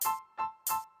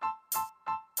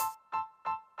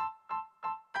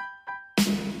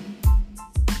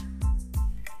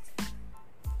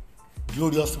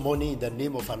Glorious morning in the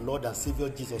name of our Lord and Savior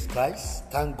Jesus Christ.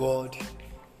 Thank God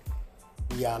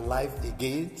we are alive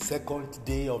again. Second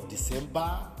day of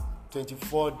December,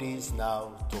 24 days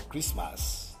now to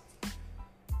Christmas.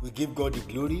 We give God the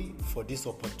glory for this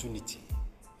opportunity.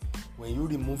 When you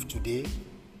remove today,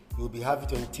 you'll be having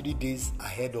 23 days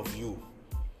ahead of you,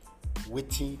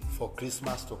 waiting for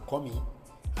Christmas to come in,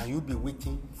 and you'll be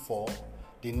waiting for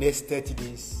the next 30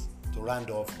 days to round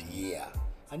off the year.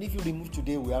 And if you remove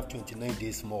today, we have 29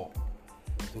 days more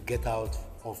to get out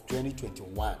of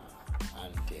 2021.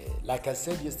 And like I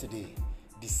said yesterday,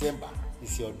 December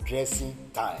is your dressing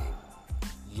time.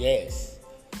 Yes,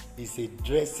 it's a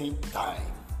dressing time.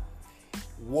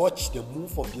 Watch the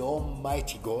move of the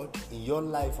Almighty God in your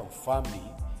life and family,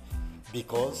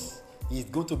 because He's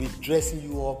going to be dressing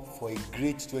you up for a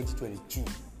great 2022.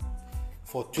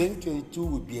 For 2022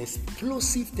 will be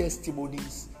explosive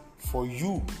testimonies for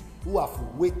you who have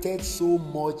waited so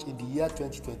much in the year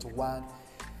 2021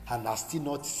 and are still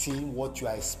not seeing what you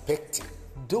are expecting.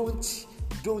 Don't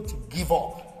give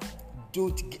up.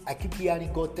 I keep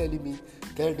hearing God telling me,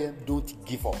 tell them don't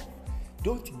give up.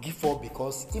 Don't give up,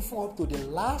 because even up to the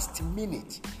last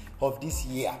minute of this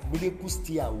year, miracles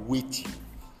still await you.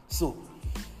 So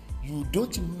you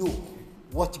don't know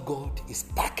what God is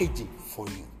packaging for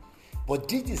you. But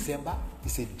this December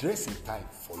is a dressing time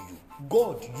for you.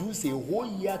 God used a whole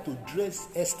year to dress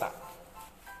Esther.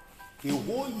 A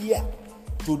whole year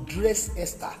to dress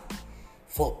Esther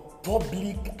for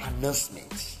public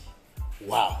announcement.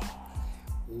 Wow.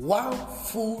 1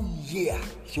 full year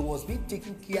she was being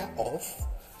taken care of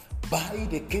by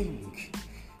the king.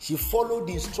 She followed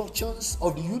the instructions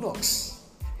of the eunuchs,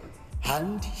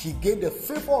 and he gained the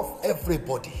favor of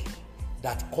everybody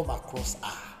that come across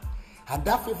her. And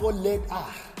that favor led her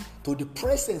to the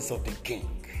presence of the king.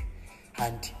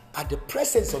 And at the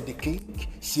presence of the king,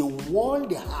 she won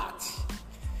the heart.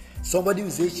 Somebody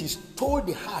will say she stole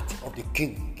the heart of the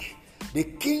king. The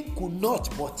king could not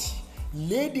but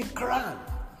lay the crown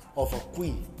of a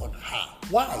queen on her.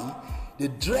 Why? The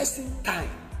dressing time,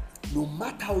 no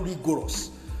matter how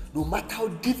rigorous, no matter how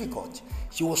difficult,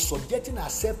 she was subjecting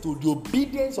herself to the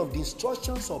obedience of the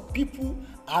instructions of people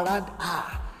around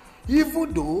her.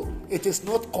 Even though it is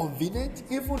not convenient,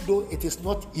 even though it is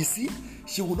not easy,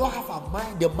 she will not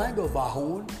have the mind of her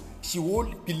own. She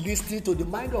will be listening to the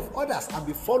mind of others and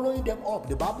be following them up.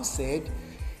 The Bible said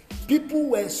people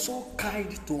were so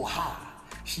kind to her.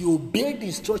 She obeyed the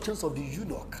instructions of the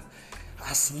eunuch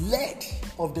as led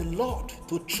of the Lord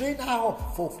to train her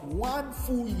up for 1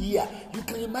 full year. You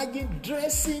can imagine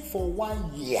dressing for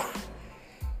 1 year.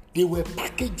 They were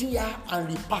packaging her and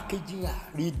repackaging her,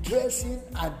 redressing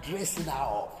and dressing her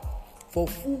up for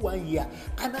full 1 year.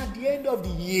 And at the end of the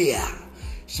year,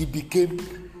 she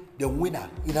became the winner.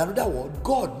 In another word,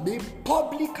 God made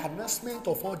public announcement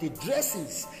of all the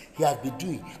dressings He has been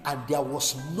doing, and there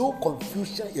was no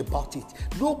confusion about it.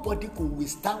 Nobody could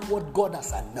withstand what God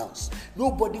has announced.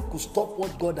 Nobody could stop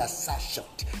what God has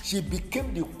sanctioned. She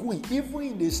became the queen, even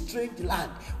in a strange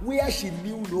land where she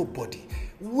knew nobody,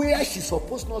 where she's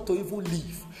supposed not to even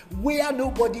live, where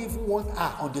nobody even wants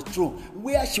her on the throne,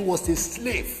 where she was a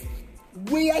slave,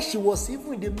 where she was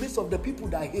even in the midst of the people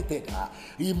that hated her.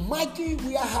 Imagine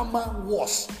where Haman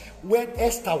was when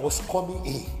Esther was coming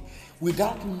in,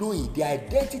 without knowing the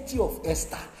identity of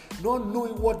Esther, not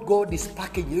knowing what God is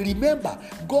packaging. Remember,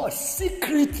 God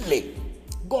secretly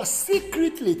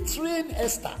trained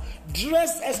Esther,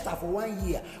 dressed Esther for 1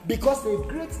 year, because a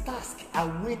great task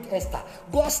await Esther.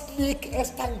 God sneaked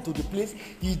Esther into the place.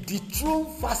 He dethroned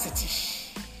Vashti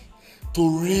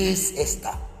to raise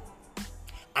Esther.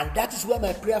 And that is where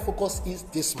my prayer focus is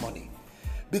this morning.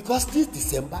 Because this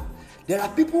December, there are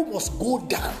people who must go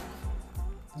down.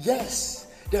 Yes,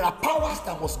 there are powers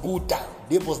that must go down.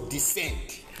 They must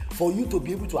descend for you to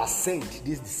be able to ascend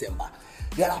this December.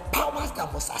 There are powers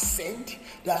that must ascend.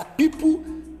 There are people,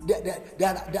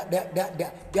 there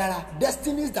are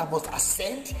destinies that must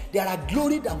ascend. There are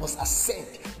glory that must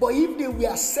ascend. But if they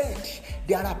will ascend,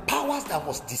 there are powers that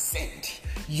must descend.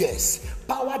 Yes,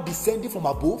 power descending from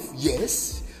above,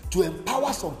 yes, to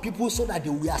empower some people so that they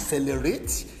will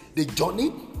accelerate the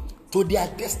journey to their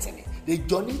destiny, the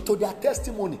journey to their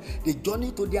testimony, the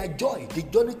journey to their joy, the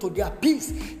journey to their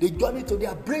peace, the journey to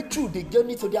their breakthrough, the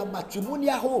journey to their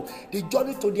matrimonial home, the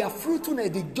journey to their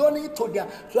fruitfulness, the journey to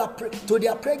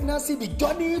their pregnancy, the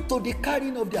journey to the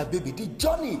carrying of their baby, the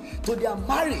journey to their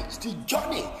marriage, the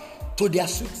journey to their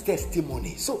sweet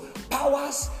testimony. So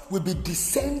powers will be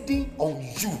descending on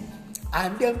you.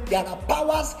 And then there are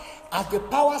powers, as the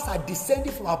powers are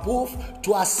descending from above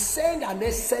to ascend and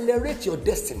accelerate your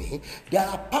destiny. There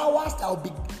are powers that will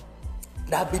be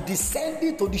that will be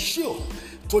descending to the Sheol,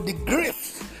 to the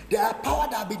grave. There are power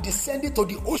that will be descending to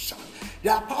the ocean.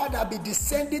 There are power that will be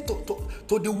descending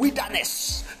to the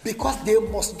wilderness, because they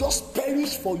must just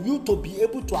perish for you to be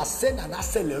able to ascend and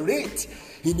accelerate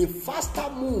in a faster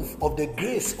move of the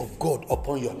grace of God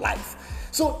upon your life.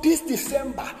 So this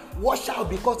December, watch out,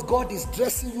 because God is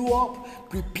dressing you up,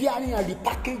 preparing and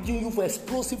repackaging you for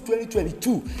explosive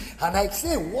 2022. And I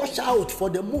say, watch out for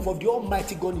the move of the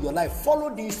Almighty God in your life.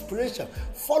 Follow the inspiration.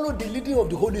 Follow the leading of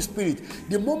the Holy Spirit.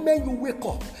 The moment you wake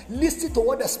up, listen to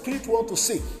what the Spirit wants to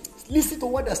say. Listen to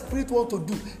what the Spirit wants to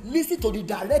do. Listen to the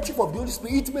directive of the Holy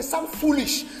Spirit. It may sound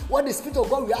foolish what the Spirit of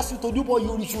God will ask you to do, but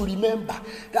you should remember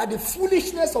that the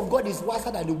foolishness of God is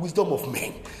wiser than the wisdom of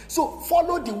men. So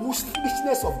follow the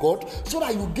foolishness of God so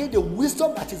that you gain the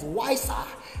wisdom that is wiser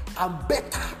and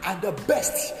better and the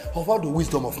best of all the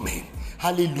wisdom of men.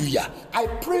 Hallelujah. I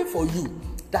pray for you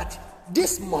that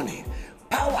this morning,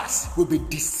 powers will be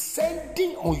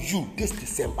descending on you this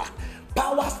December.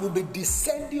 Powers will be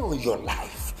descending on your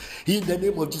life. In the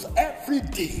name of Jesus, every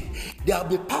day there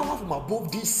will be power from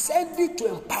above descending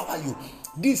to empower you,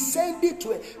 descending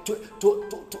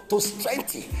to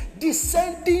strengthen,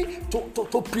 descending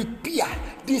to prepare,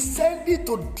 descending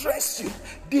to dress you,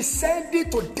 descending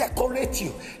to decorate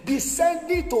you,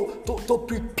 descending to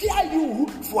prepare you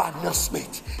for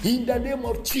announcement. In the name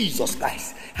of Jesus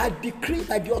Christ, I decree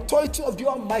by the authority of the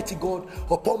Almighty God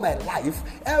upon my life,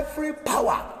 every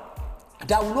power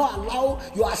that will not allow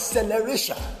your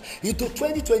acceleration into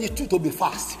 2022 to be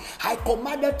fast, I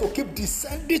command them to keep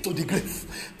descending to the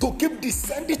grave, to keep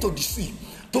descending to the sea,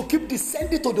 to keep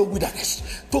descending to the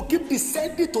wilderness, to keep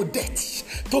descending to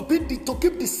death, to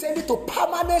keep descending to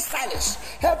permanent silence.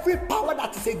 Every power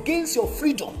that is against your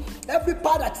freedom, every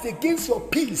power that is against your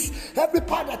peace, every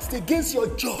power that is against your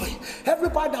joy, every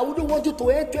power that wouldn't want you to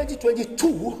end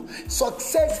 2022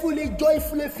 successfully,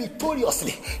 joyfully,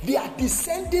 victoriously, they are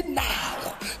descending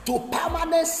now to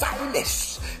permanent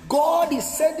silence. God is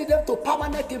sending them to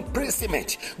permanent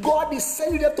imprisonment. God is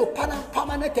sending them to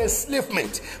permanent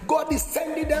enslavement. God is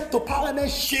sending them to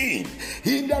permanent shame.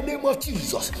 In the name of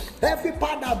Jesus, every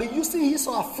power that will be using his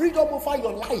or her freedom over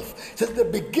your life since the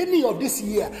beginning of this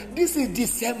year, this is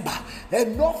December,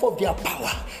 enough of their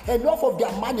power, enough of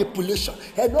their manipulation,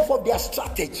 enough of their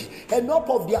strategy, enough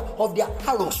of their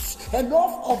arrows,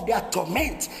 enough of their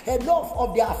torment, enough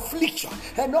of their affliction,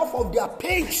 enough of their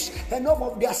pains, enough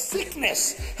of their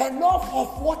sickness, enough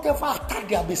of whatever attack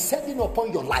they have been sending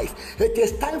upon your life. It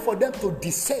is time for them to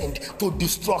descend to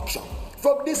destruction.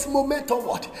 From this moment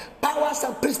onward, powers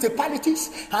and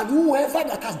principalities and whoever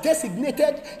that has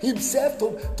designated himself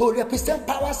to represent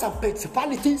powers and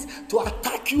principalities to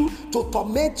attack you, to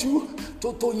torment you,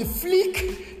 to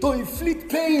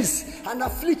inflict pains and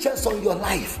afflictions on your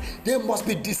life, they must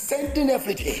be descending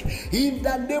every day. In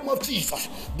the name of Jesus,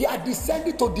 they are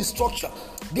descending to destruction.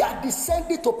 They are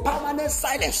descending to permanent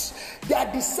silence. They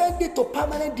are descending to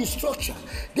permanent destruction.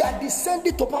 They are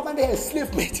descending to permanent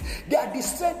enslavement. They are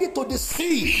descending to the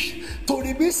sea, to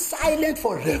remain silent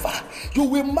forever. You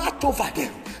will march over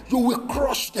them. You will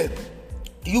crush them.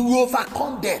 You will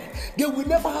overcome them. They will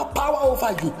never have power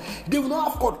over you. They will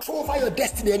not have control over your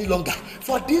destiny any longer.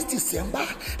 For this December,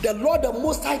 the Lord, the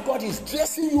Most High God, is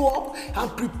dressing you up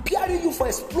and preparing you for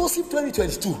explosive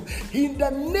 2022. In the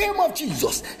name of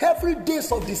Jesus, every day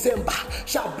of December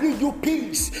shall bring you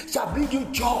peace, shall bring you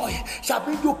joy, shall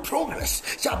bring you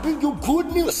progress, shall bring you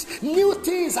good news. New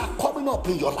things are coming up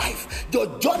in your life. Your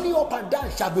journey up and down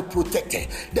shall be protected.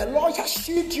 The Lord shall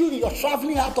shield you in your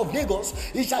traveling out of Lagos.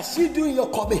 He shall shield you in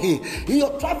your coming here, in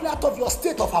your traveling out of your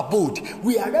state of abode,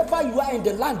 wherever you are in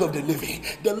the land of the living.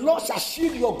 The Lord shall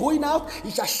shield your going out,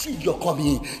 he shall shield your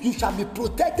coming in. You shall be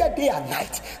protected day and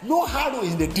night. No harrow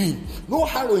in the dream, no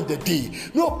harrow in the day.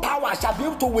 No power shall be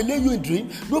able to waylay you in dream,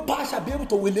 no power shall be able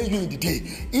to waylay you in the day.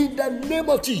 In the name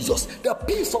of Jesus, the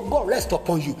peace of God rest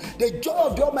upon you. The joy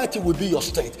of the Almighty will be your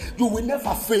strength. You will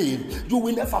never fail, you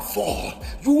will never fall,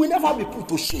 you will never be put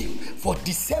to shame. For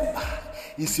December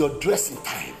is your dressing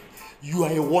time. You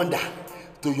are a wonder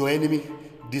to your enemy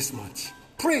this month.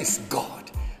 Praise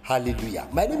God. Hallelujah.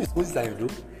 My name is Moses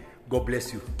Ayodo. God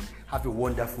bless you. Have a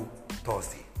wonderful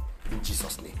Thursday. In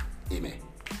Jesus' name. Amen.